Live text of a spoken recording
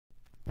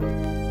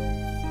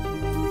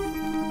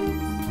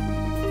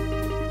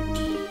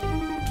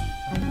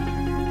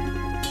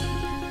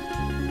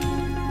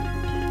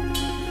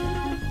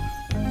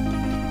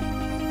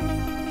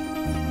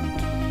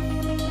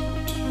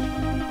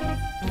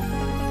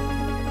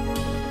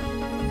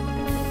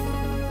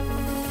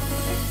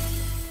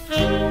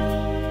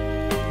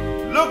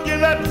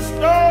looking at the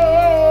stove.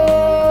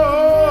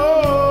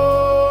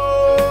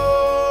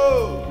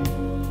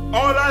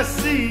 All I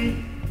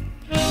see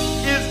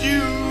is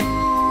you.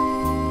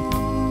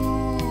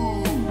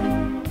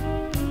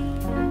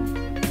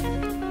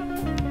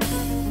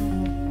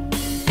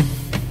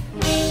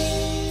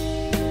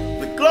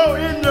 The glow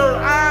in your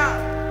eye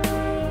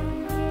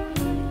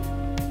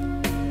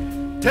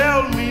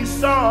tell me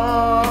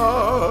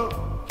something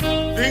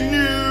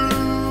new.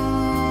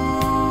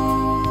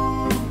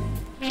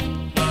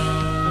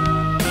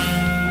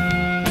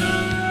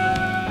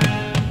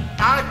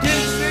 I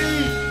can see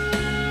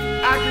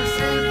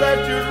that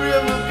you're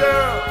real, little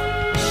girl,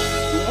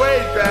 the way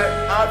that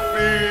I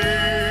feel.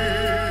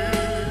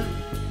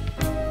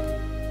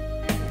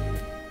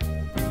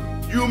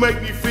 You make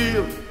me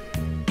feel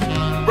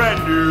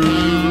brand new.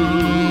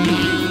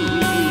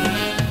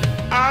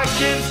 I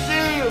can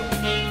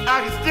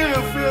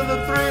still feel the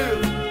thrill,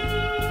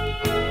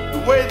 the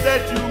way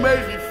that you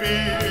made me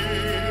feel.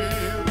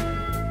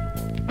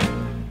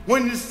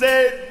 When you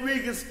said we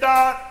could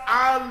start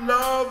our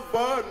love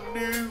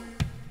anew.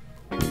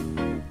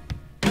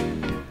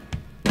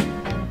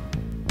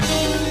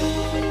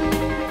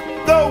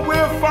 Though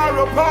we're far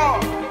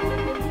apart,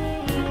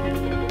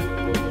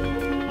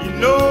 you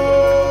know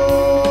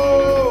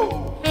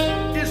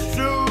it's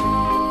true.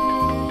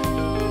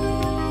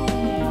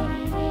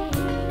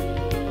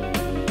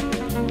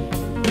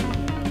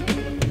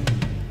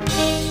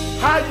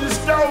 How you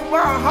stole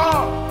my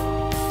heart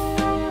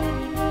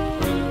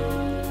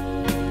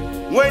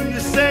when you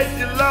said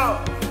you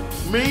loved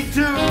me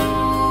too.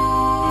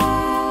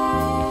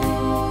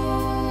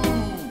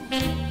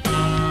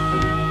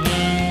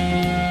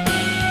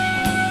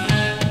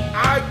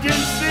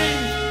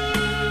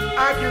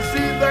 I can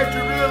see that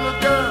you're real,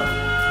 little girl,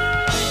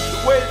 the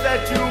way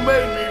that you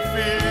made me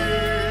feel.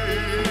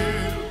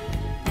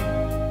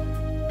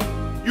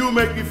 You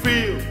make me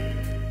feel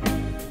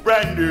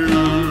brand new.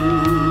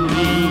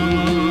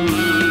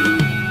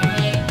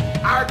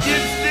 I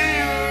can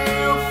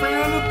still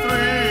feel the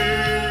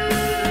thrill,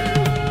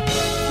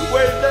 the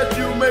way that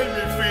you made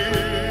me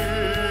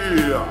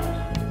feel.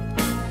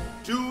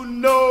 To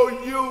know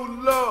you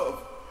love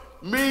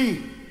me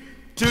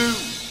too.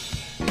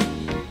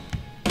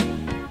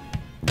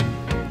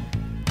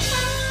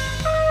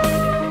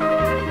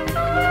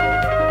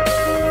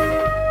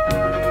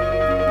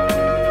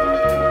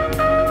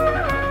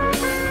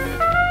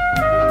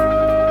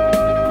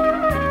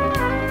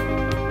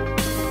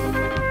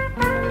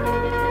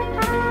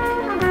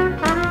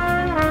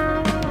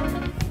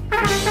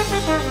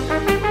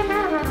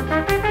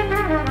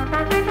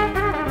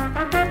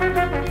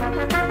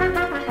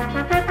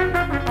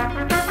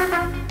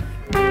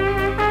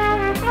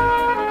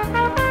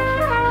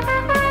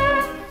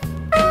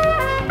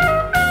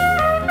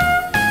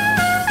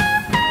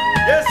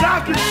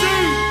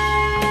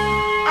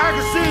 I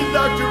can see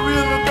that you're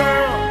real, little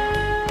girl,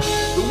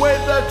 the way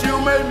that you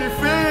made me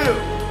feel.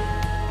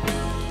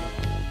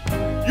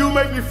 You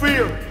make me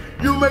feel,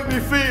 you make me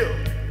feel.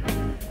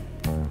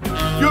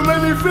 You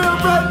make me feel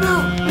brand new,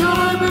 you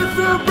make me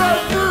feel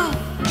brand new.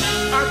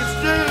 I can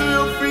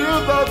still feel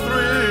the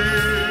thrill,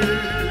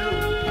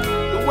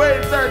 the way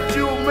that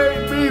you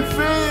made me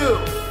feel.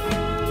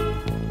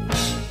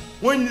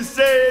 When you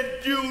said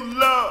you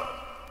love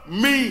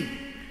me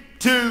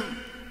too.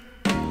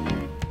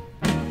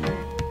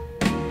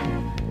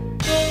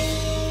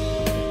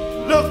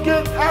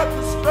 Looking at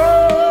the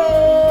stove,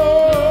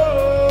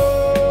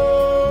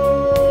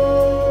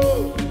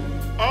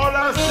 all I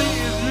see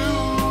is you.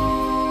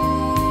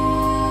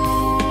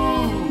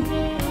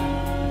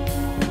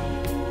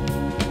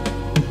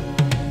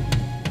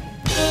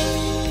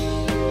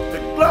 The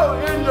glow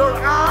in your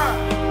eye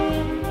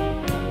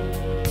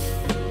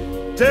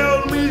tell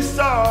me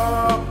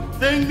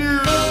something new.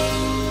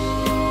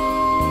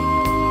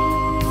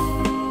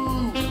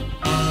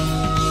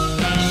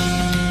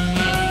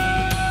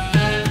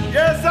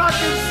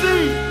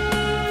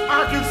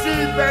 I can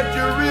see that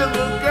you're real,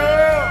 little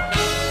girl,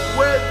 the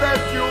way that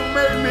you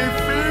made me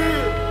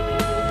feel.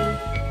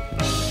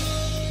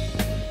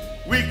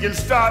 We can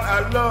start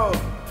our love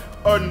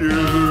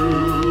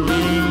anew.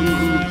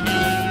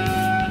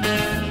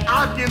 I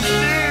can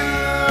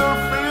still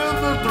feel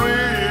the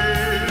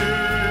thrill,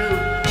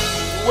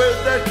 the way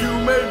that you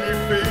made me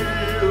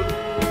feel.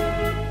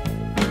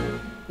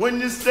 When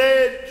you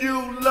said you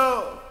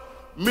love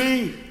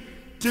me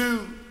too.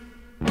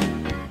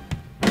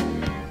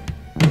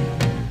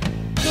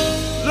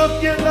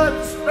 Looking at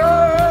the stove,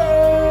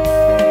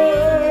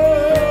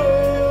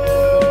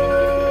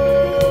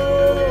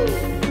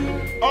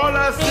 all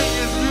I see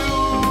is you.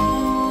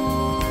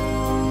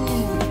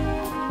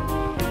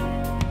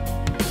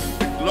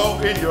 The glow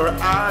in your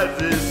eyes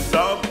is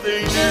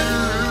something new.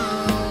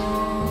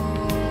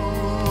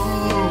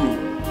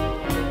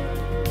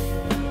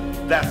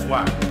 That's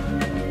why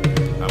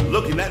I'm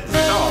looking at the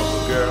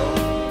stars, girl.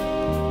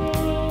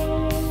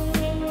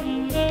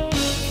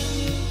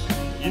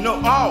 You know,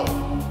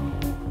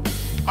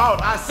 all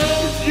I see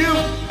is you.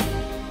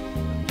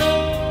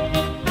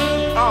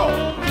 All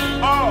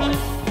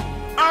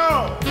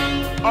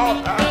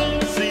All I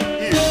see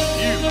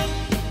is you.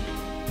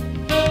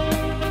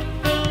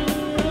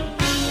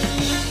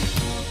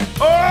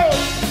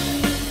 Oh,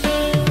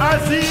 I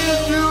see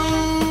is you.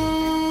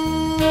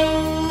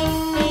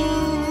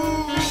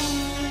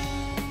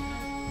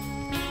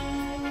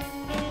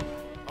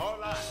 All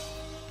I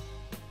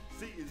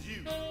see is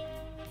you.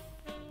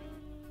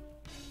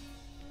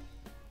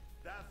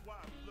 That's why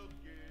I'm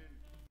looking.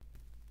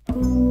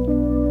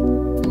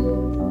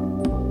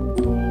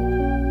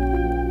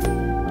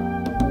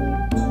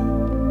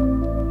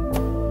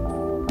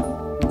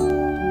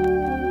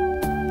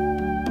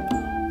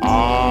 I'm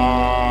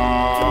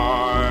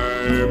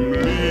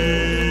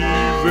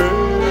leaving you.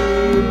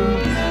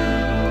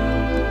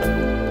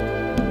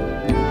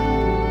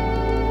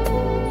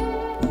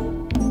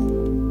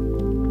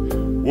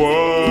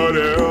 What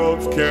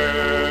else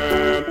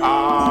can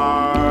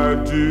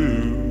I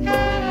do?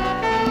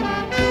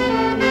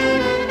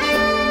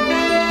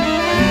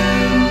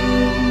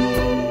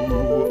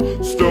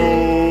 You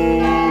stole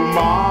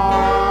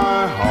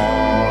my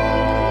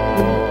heart,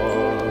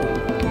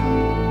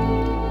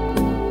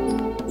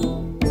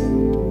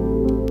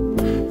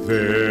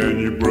 then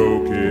you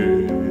broke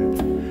it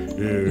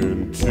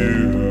in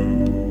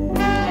two.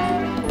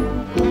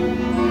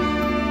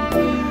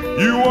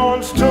 You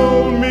once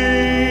told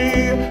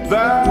me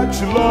that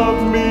you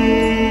loved me.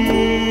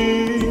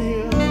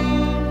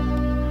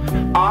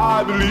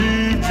 I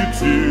believed you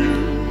too.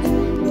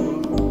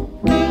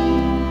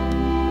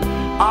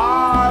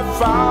 I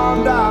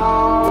found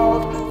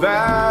out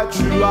that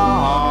you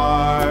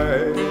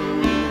lied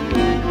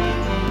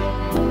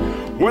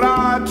when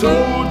I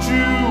told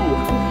you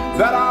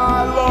that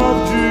I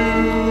loved you.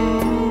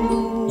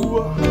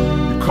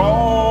 You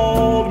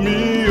called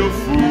me a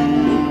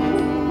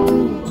fool,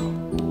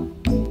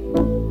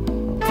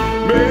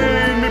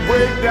 made me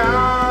break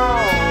down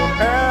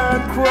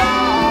and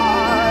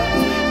cry.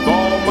 With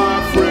all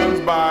my friends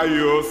by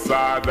your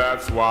side,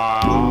 that's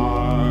why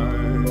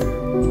I'm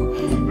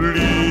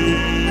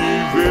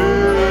leaving you.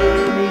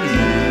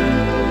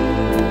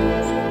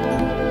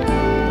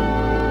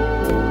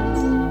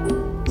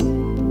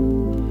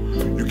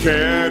 You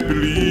can't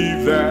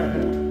believe that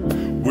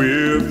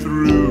we're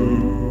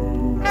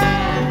through.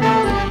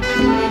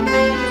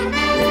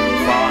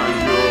 Find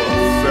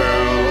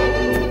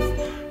yourself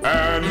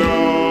another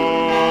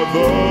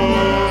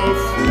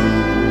fool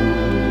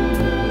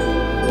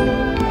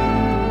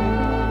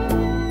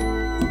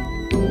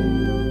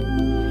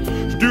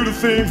to do the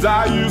things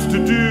I used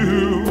to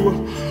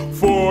do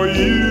for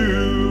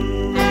you.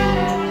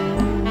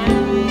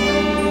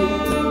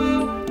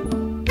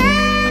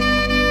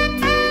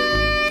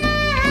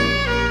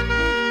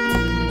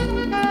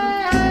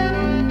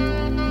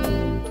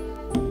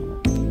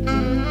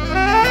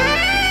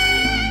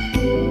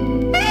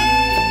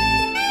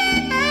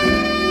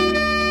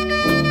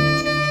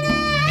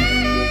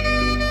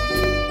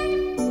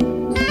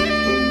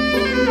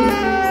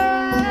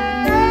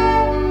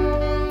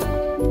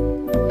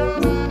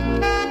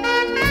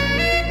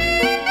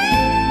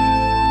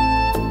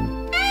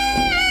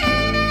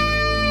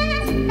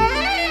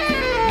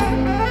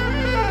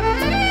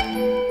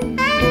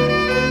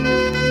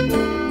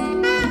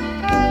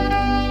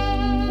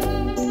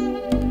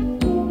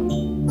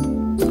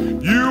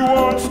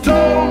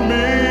 Told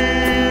me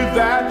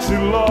that you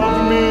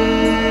loved me.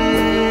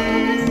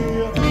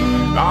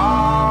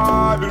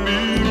 I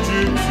believed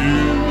you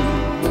too.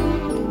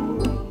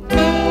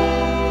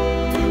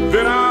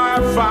 Then I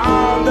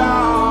found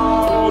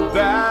out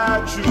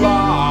that you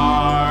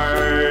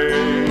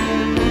lied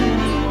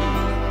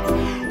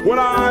when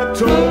I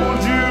told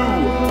you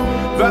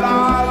that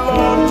I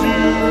loved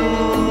you.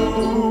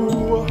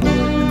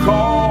 You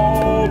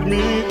called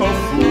me a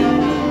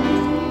fool,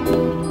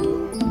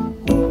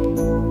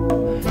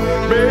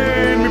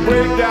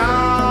 break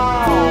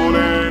down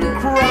and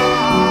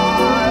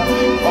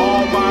cry.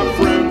 All my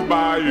friends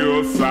by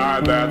your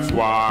side, that's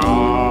why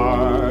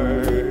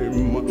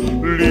I'm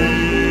leaving you.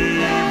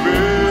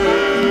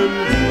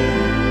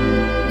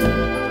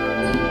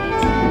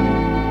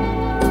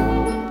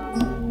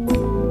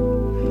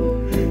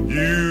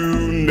 You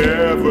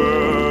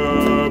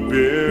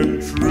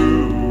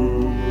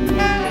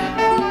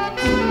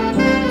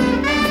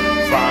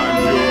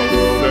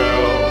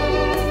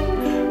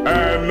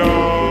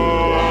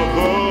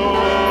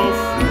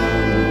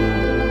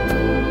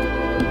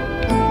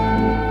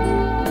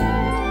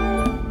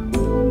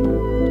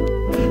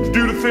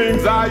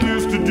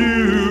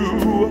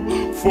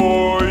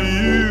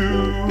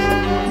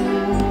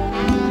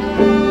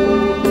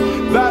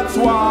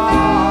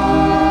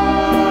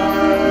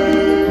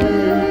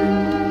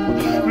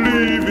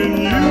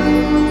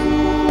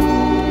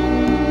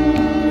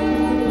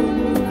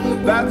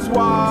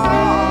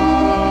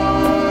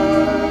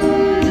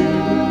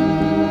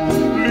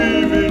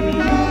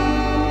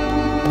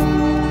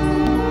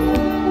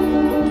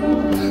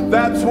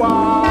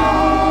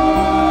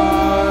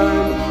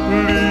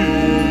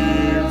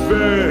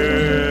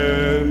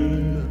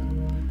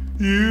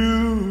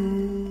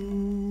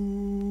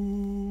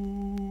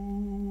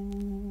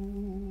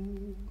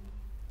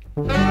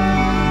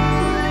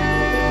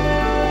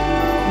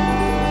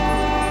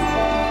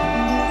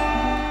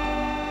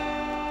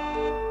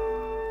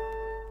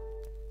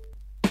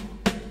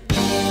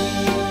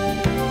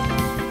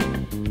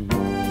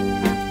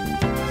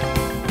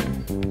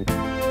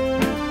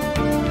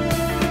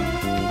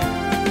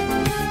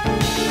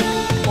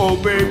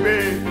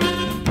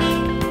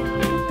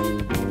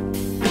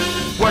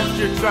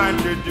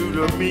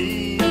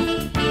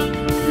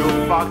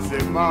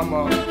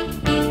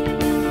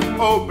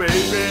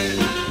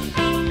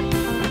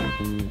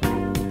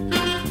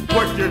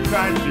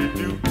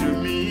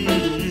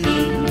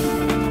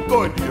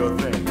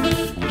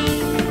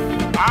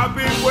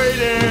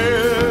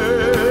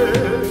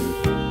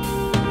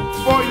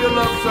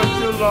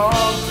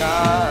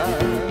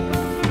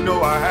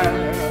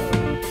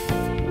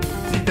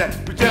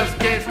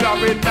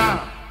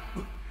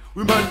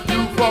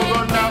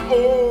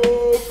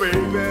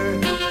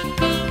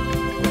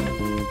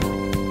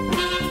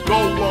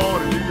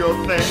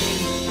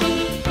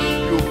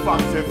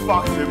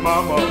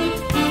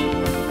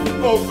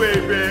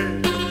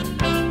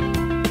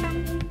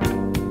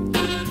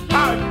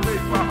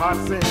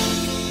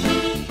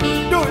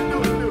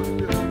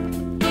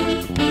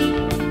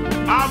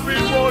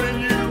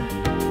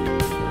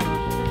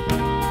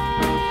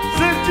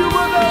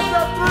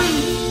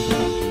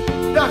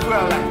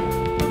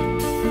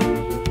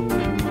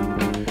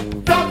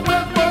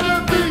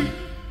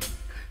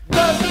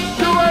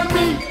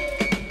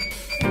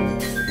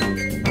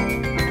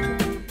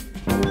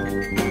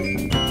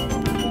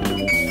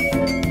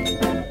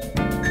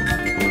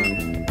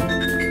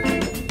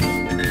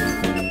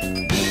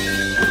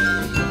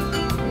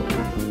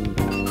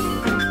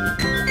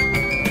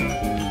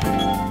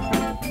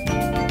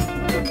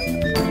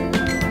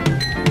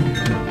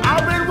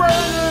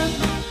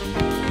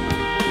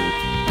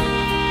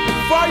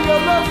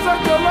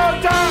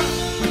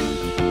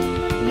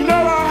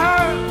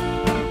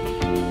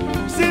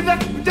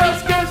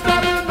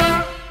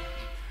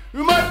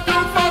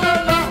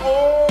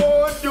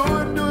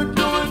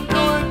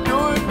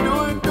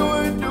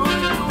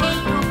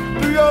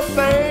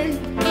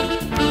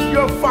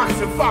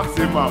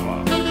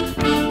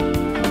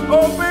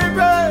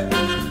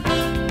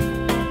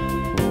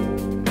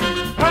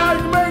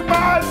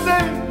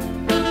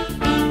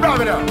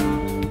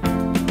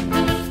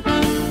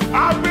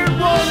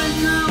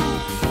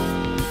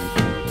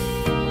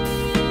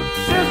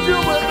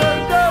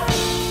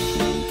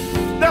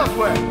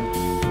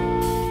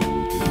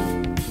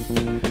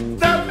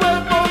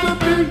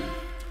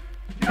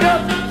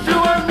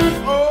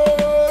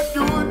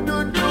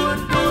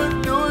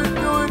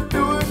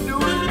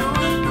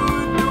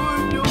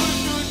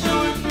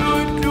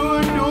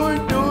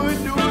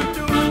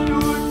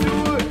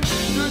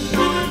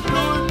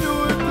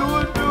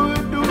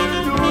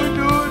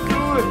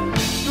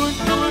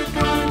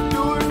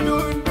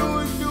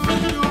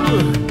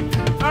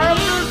I've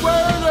been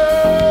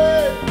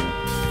waiting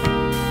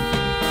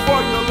for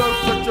your love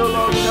such a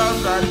long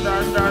time.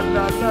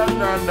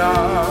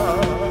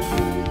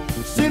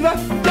 See that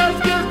just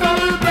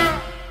coming back.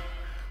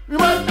 You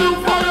might do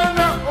for you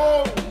now,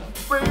 oh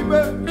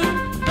baby.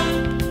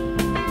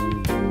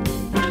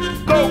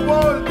 Go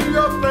on, do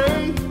your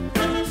thing.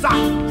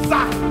 Sock.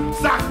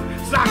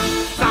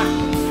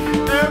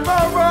 And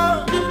mama,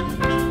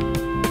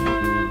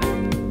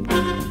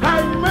 I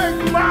make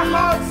my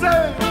heart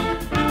say,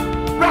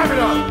 wrap it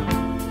up.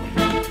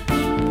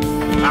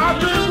 I've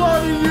been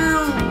wanting you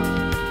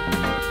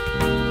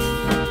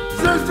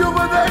since you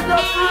were there,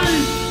 got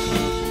free.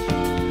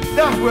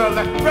 That's well,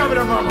 wrap it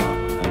up, mama.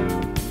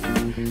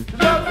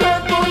 That's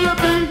what's gonna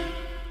be.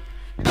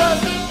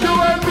 That's you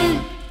and me.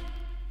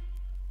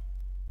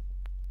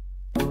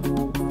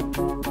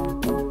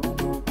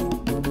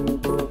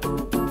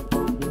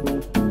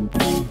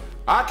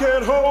 I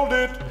can't hold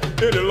it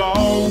any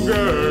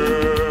longer.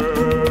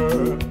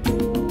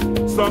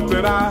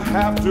 Something I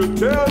have to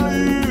tell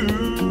you,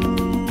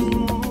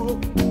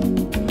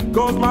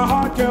 'cause my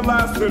heart can't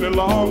last any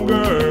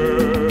longer.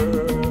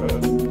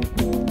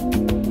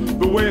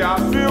 The way I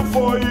feel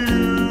for you,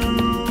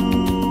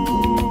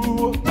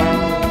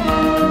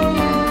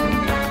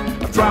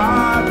 I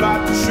tried not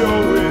to show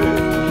it,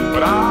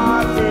 but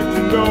I think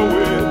you know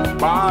it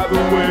by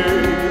the way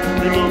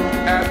you look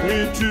at me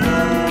too.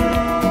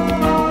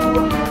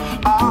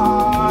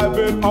 I've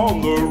been on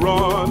the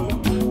run.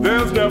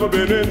 There's never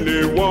been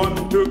anyone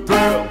to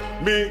thrill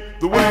me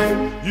the way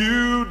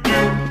you do.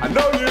 I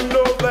know you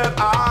know that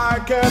I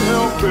can't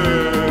help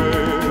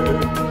it,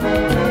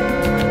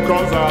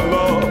 'cause I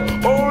love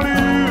only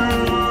you.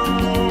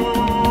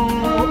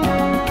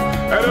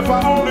 And if I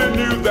only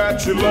knew that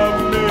you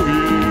loved me,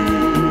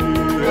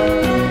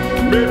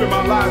 maybe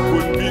my life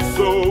wouldn't be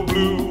so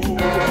blue.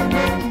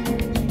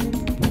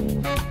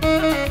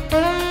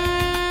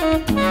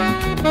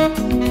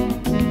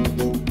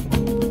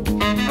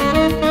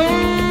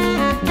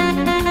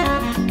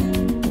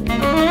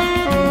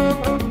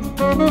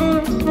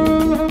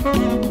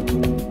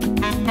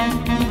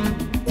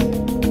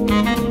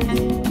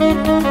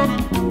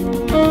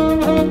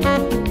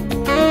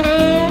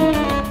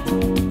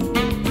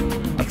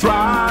 I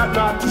tried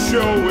not to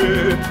show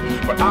it,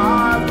 but I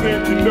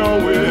think you know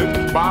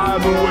it by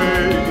the way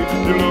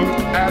you look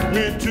at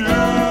me too.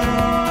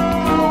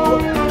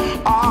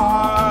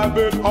 I've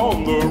been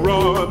on the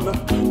run.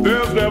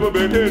 There's never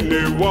been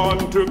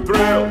anyone to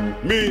thrill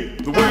me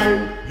the way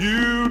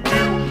you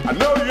do. I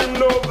know you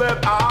know that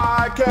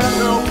I can't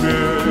help it,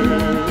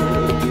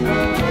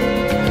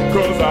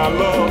 'cause I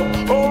love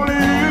only you.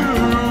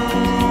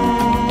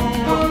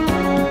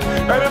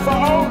 And if I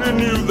only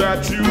knew that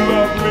you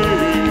love me,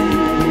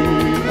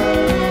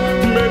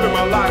 maybe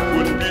my life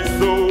wouldn't be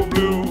so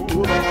blue.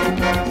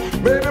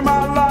 Maybe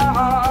my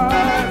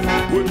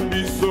life wouldn't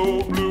be so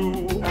blue.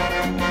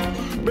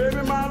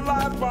 Maybe my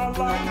life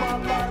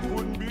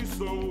wouldn't be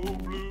so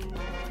blue.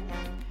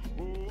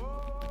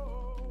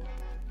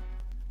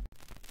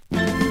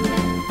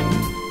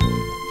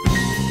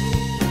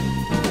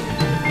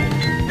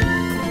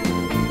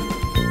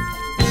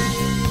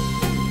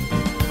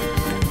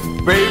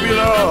 Baby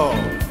love,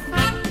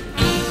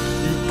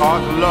 you are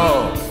the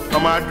love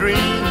of my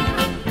dream.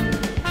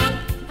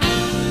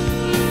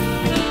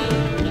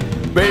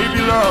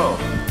 Baby love,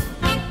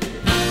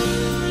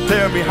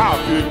 tell me how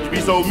could you be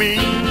so mean?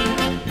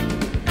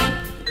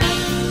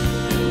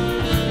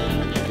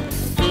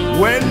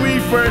 When we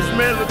first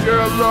met, the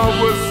girl, love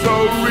was so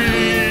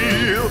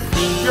real.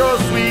 Your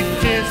sweet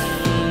kiss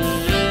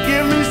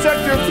give me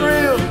such a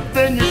thrill.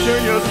 Then you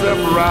turn yourself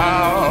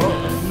around,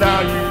 now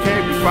you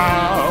can't be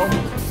found.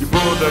 You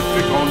pulled that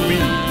trick on me.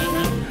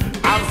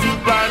 I'm too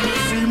blind to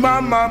see my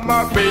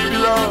baby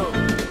love.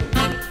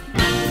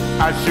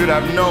 I should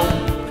have known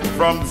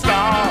from the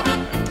start.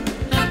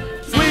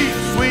 Sweet,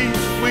 sweet,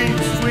 sweet,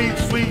 sweet,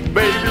 sweet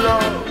baby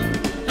love.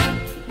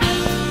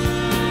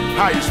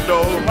 How you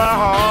stole my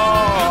heart.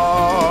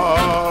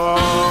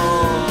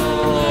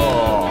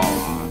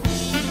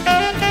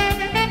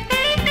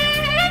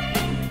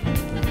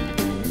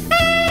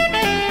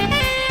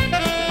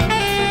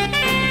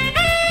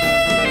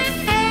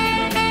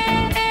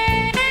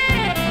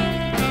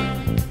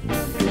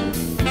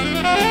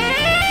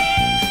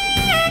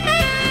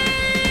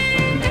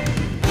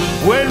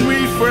 When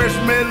we first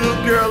met,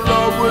 little girl,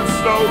 love was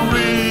so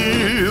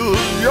real.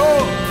 Your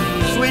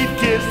sweet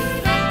kiss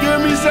give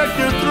me such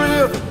a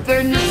thrill.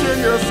 Then you turn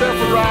yourself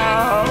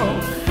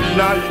around,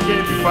 now you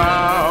can't be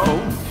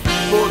found.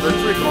 For the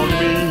trick on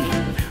me,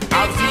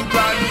 I'm too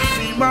blind to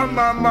see my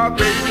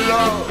baby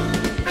love.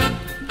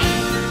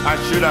 I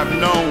should have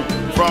known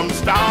from the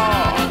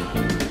start.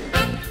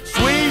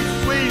 Sweet,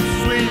 sweet,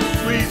 sweet,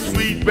 sweet,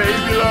 sweet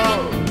baby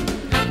love.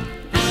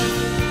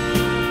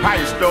 How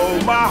you stole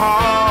my heart.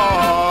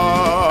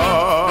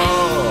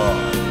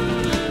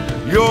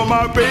 You're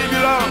my baby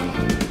love.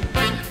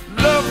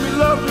 Love me,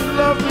 love me,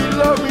 love me,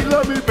 love me,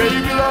 love me,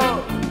 baby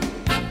love.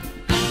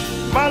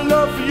 My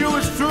love for you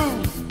is true,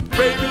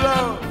 baby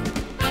love.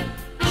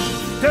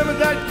 Tell me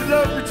that you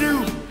love me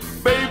too,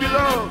 baby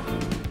love.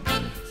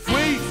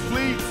 Sweet,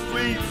 sweet,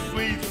 sweet,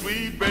 sweet,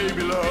 sweet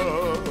baby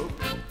love.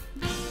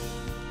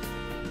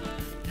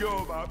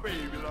 You're my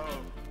baby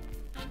love.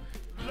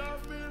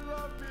 Love me,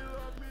 love me,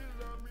 love me,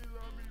 love me,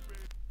 love me,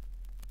 baby.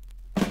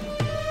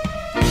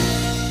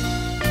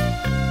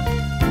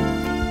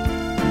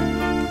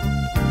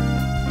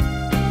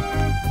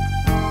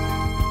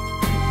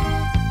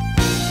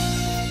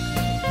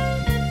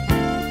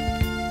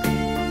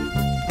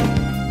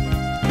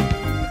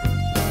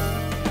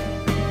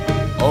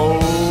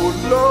 Oh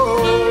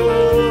Lord,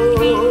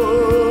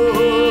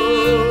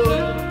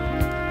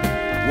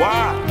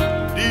 why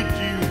did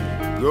you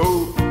go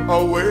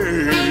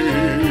away?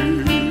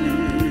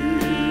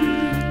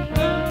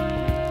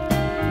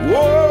 Oh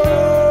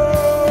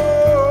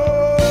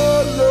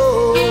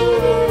Lord,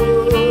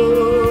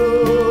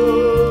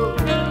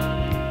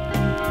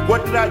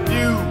 what did I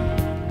do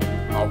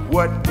or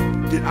what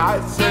did I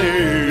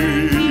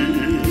say?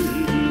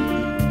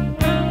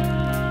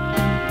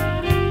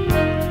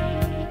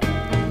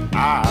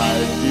 I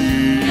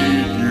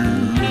need you.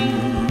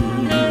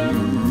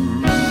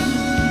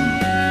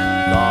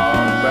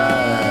 Come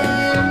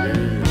back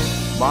in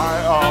my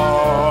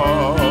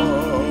arms.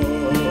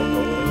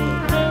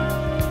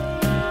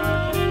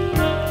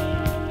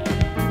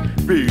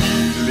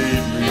 Believe me,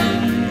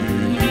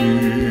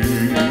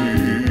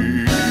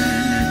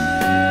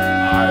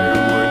 I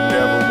would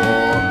never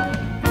more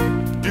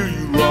do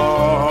you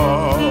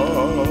wrong.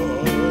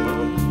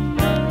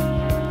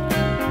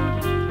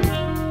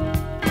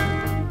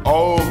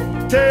 Oh,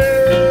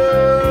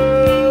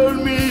 tell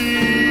me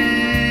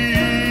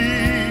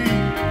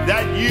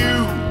that you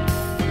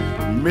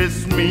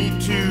miss me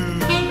too.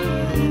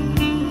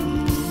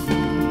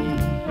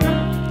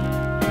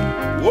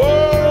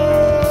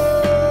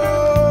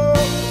 Oh,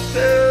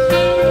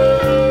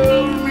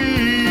 tell me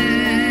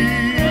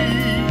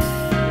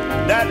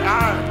that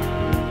I'm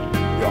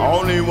the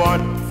only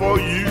one for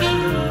you.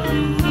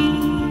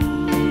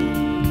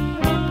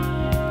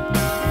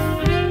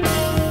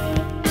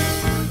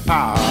 I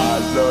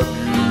love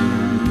you.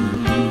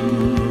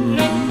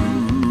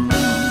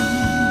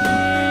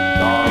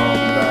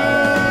 Come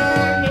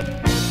back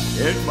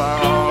in my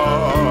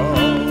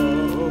arms.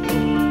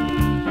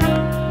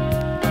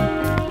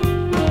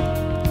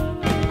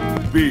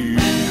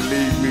 Believe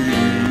me,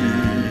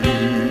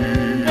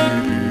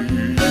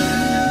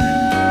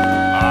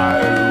 I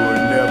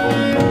will never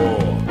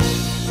more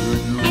do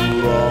you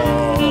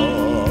wrong.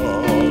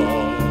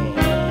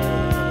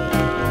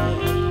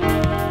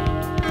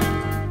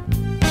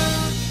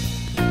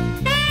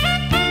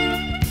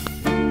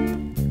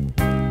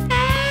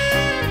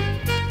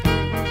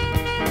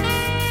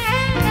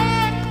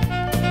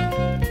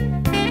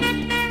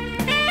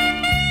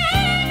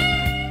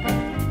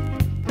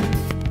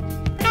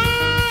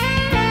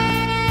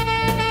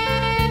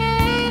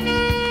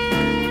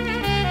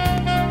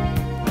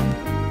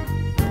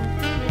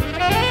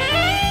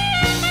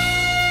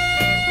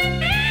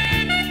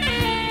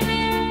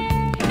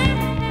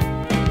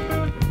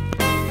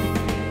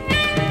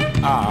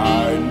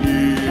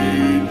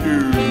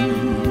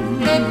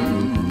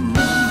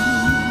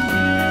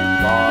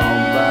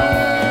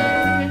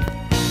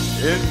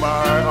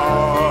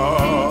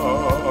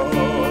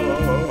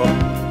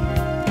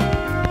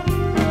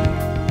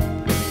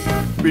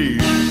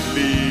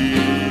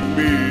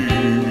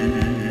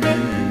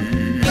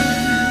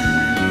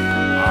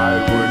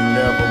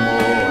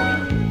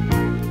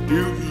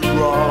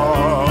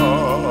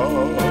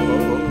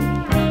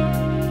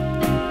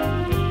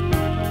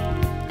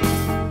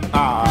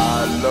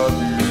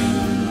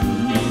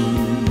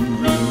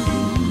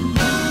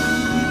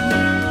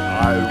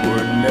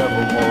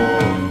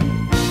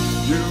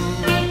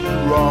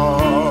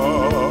 wrong.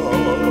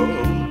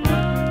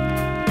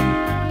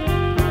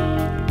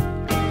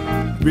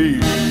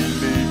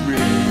 Believe me,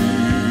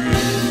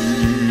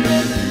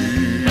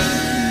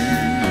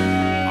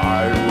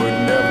 I would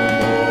never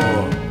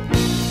more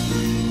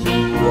do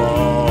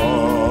wrong.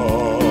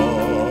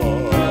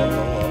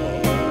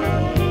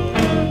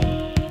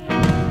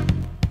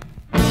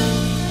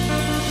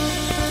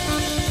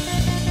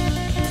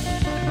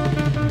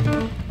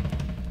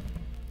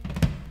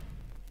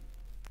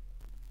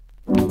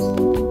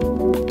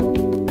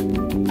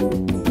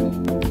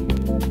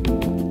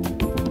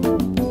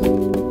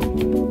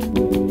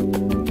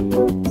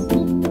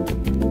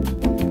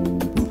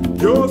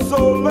 You're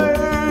so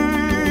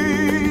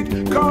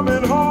late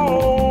coming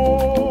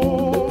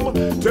home.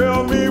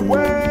 Tell me,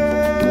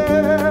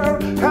 where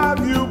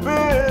have you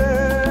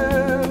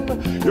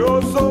been?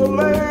 You're so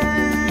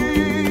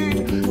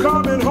late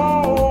coming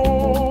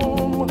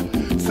home.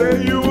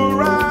 Say you were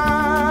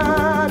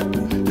right,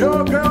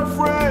 your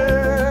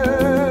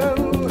girlfriend.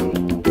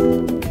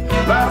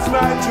 Last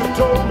night you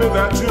told me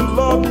that you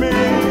loved me.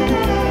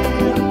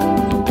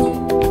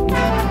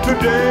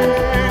 Today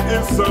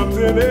is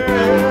something else.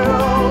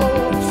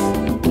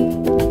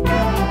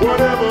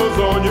 Whatever's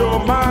on your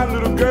mind,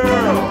 little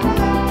girl,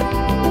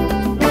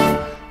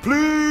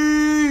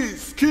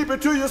 please keep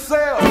it to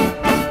yourself.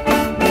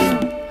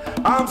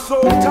 I'm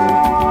so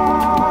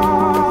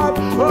tired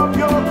of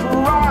your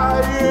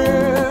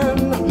crying,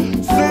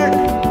 sick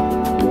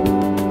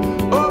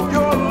of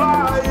your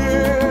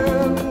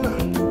lying.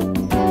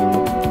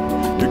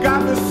 You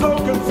got me so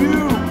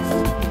confused.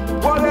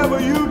 Whatever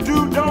you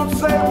do, don't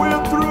say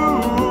we're through.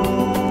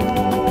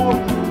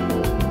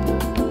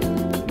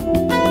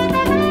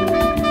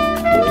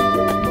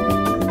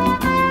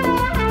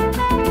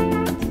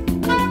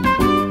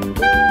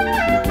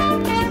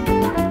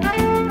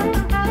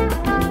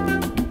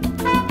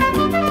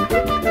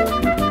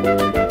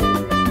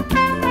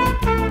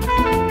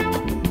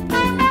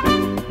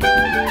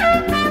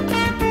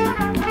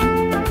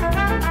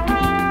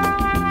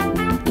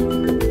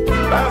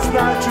 Last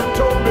night you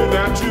told me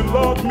that you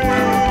loved me.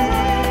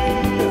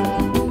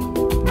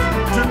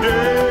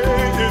 Today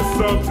is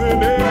something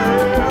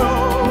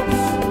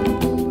else.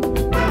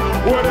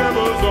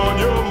 Whatever's on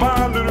your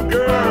mind, little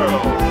girl,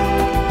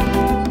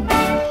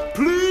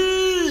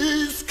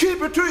 please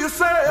keep it to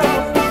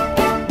yourself.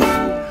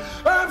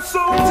 I'm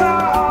so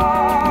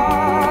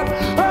tired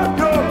of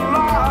your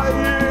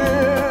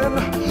lying,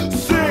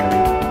 sick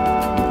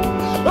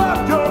of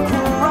your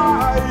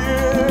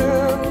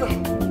crying.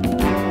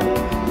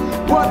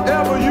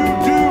 Whatever you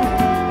do,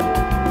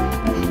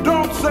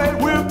 don't say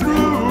we're through.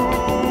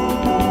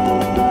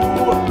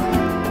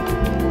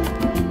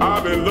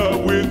 I'm in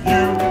love with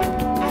you.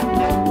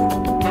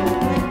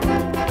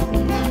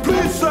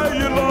 Please say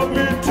you love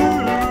me too.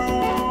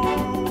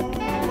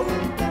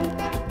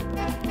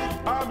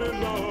 I'm in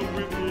love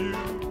with you.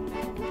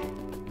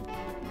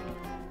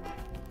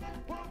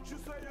 Won't you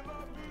say you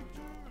love me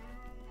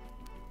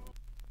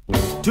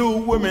too? Two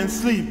women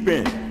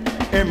sleeping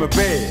in my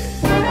bed.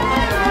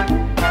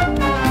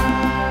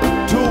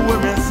 Two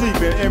women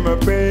sleeping in my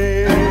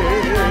bed.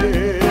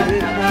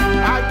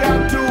 I got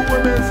two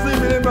women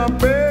sleeping in my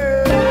bed.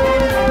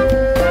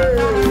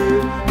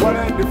 One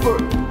at the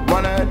foot,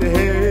 one at the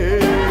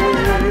head.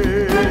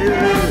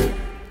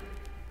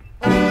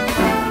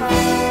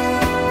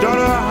 Don't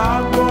know how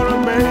I'm gonna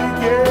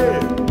make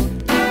it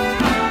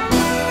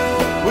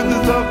with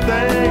this other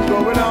thing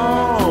going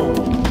on.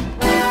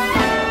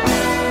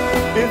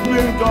 It's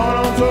been going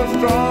on so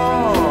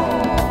strong.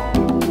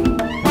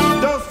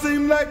 Don't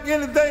seem like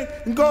anything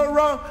can go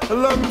wrong. I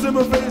love it to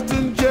my face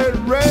and cherry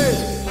red.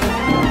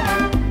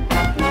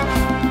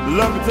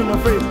 Love it to my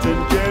face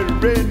and cherry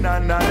red. Nah,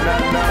 nah, nah,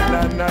 nah,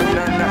 nah, nah,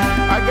 nah,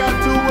 nah. I got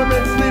two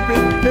women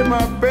sleeping in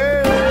my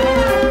bed.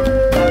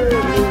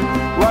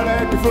 One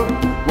at the foot,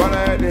 one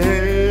at the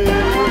head.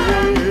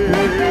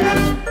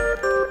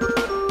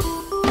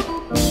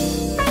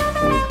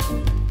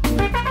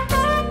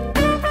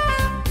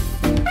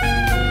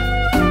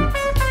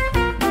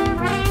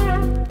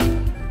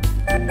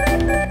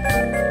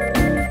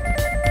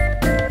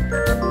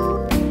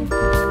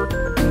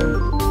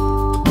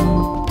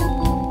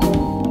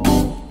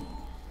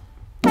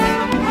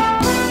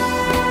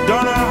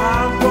 Don't know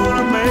how I'm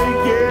gonna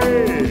make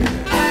it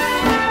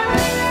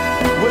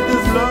with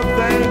this love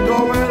thing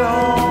going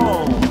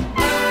on.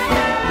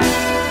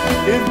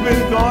 It's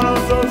been going on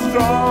so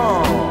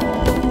strong.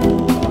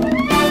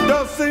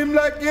 Don't seem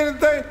like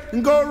anything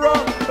can go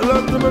wrong. I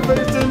love to my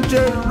face and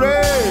cherry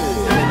red.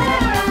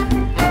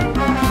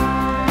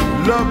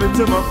 Love it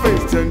to my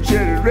face and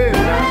cherry red.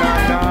 Nah,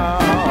 nah,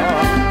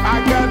 nah. I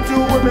got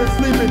two women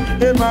sleeping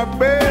in my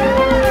bed.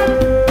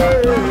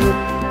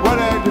 One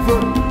at the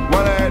foot,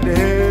 one at the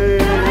head.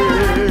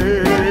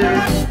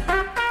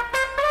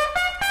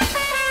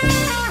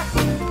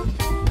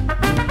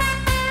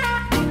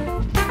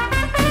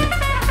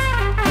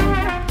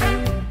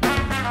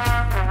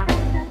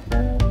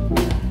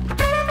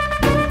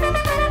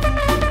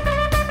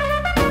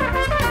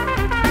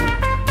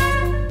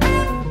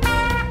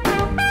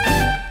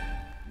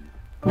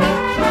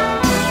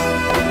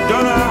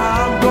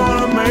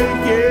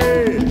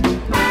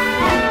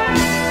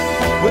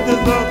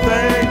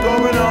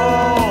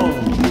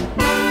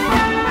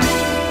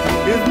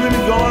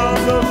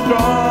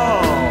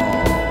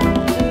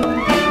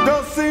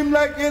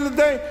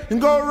 everything can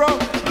go wrong.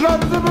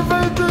 Love to my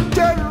face and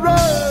cherry red.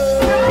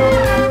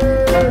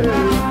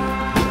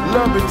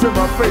 Love me to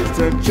my face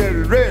and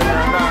cherry red.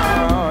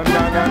 Now,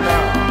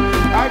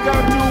 I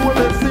got two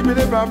women sleeping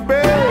in my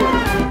bed.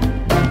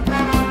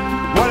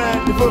 One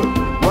at the foot,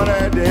 one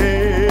at the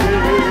head.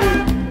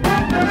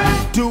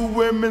 Two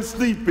women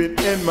sleeping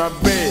in my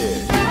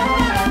bed.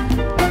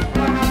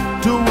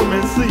 Two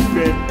women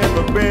sleeping in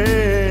my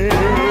bed.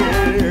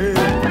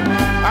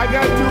 I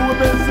got two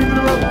women sleeping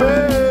in my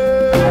bed.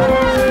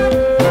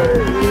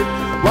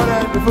 One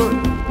at the foot,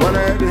 one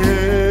at the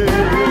head.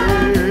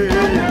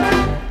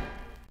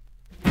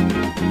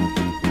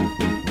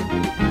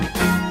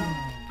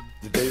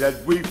 The day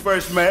that we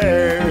first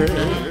met,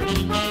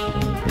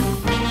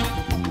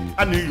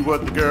 I knew you were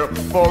the girl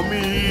for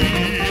me.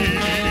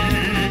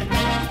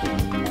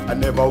 I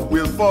never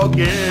will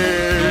forget.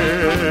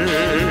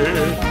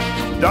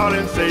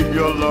 Darling, save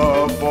your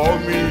love for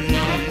me.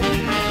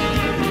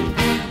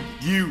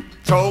 You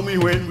told me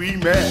when we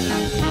met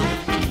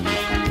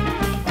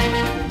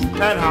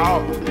and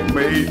how it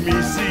made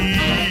me see.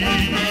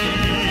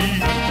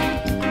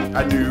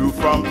 I knew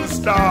from the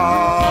start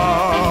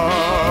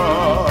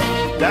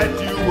that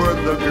you were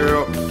the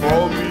girl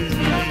for me.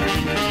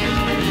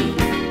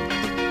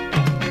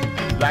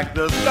 Like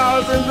the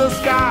stars in the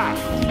sky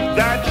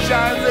that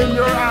shines in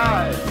your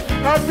eyes,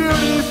 how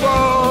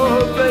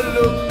beautiful they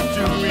look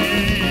to me.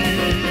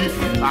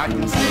 I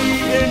can see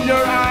in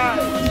your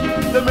eyes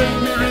that make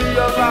me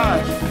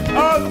realize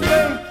all the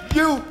things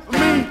you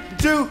mean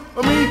to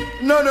me.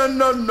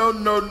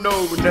 No,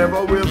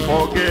 never will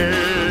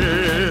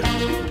forget.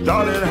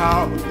 Darling,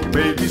 how you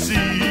made me see.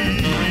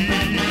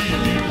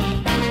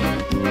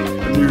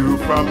 I knew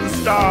from the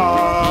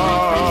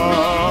start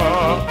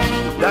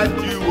that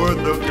you were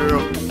the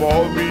girl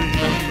for me.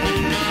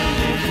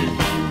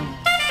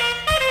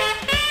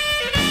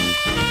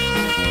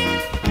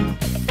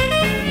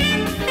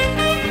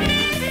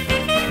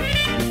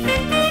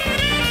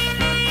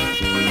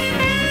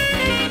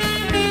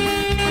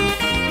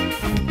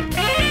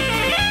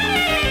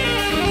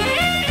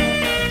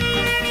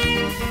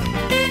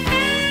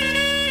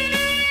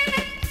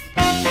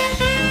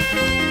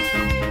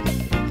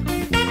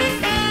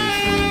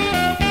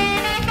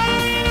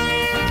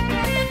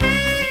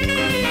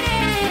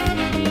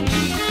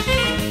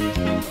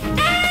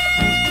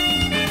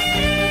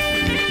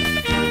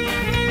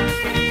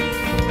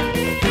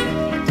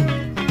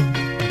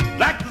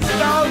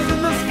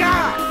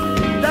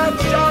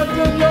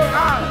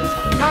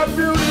 How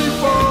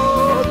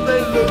beautiful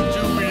they look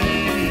to me.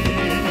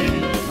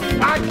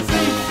 I can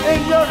see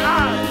in your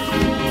eyes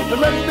the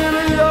make me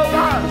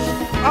realize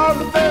all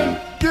the things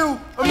you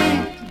mean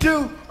to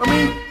me.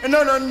 And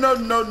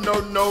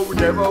no,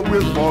 never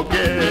will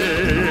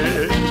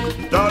forget.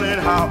 Darling,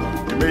 how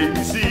you made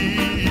me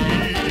see.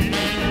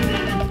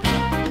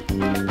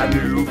 I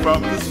knew from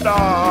the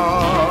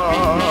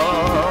start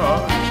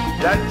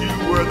that you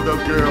were the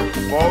girl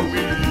for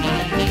me.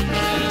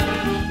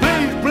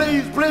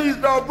 Please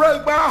don't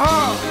break my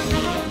heart.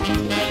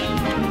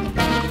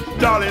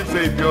 Darling,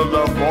 save your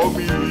love for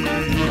me.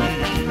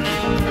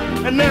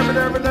 And never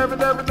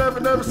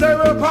say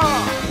we're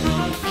apart.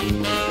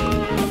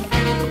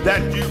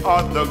 That you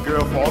are the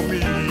girl for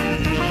me.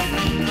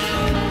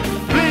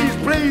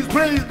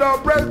 Please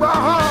don't break my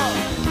heart.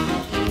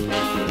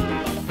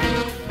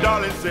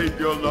 Darling, save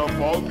your love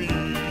for me.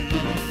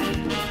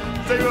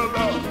 Save your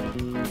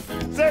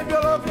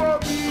love for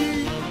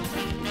me.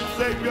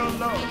 Save your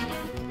love.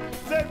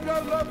 Save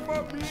your love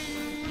for me.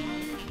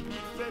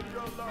 Save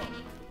your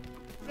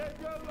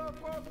love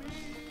for me.